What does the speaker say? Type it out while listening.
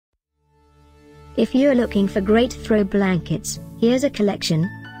If you're looking for great throw blankets, here's a collection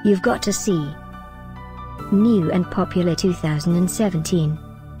you've got to see. New and popular 2017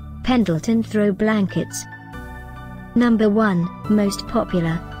 Pendleton throw blankets. Number 1, most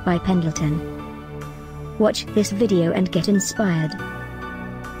popular, by Pendleton. Watch this video and get inspired.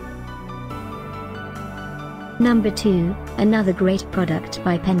 Number 2, another great product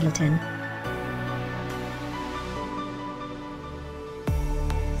by Pendleton.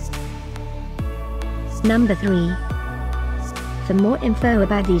 Number 3. For more info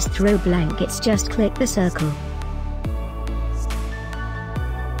about these throw blankets, just click the circle.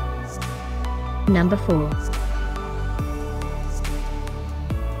 Number 4.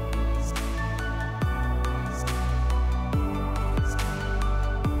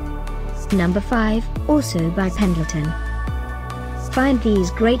 Number 5, also by Pendleton. Find these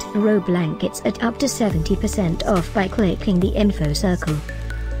great throw blankets at up to 70% off by clicking the info circle.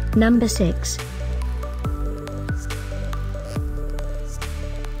 Number 6.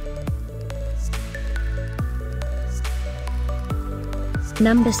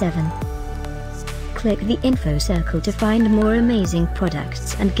 Number 7. Click the info circle to find more amazing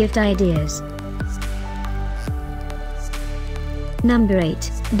products and gift ideas. Number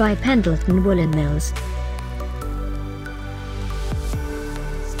 8, by Pendleton Woolen Mills.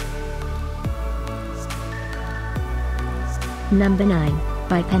 Number 9,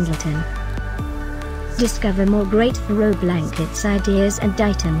 by Pendleton. Discover more great throw blankets ideas and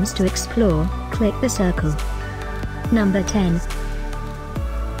items to explore, click the circle. Number 10.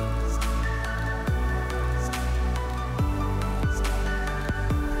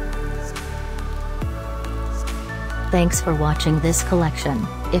 Thanks for watching this collection.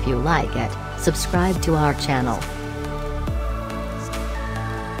 If you like it, subscribe to our channel.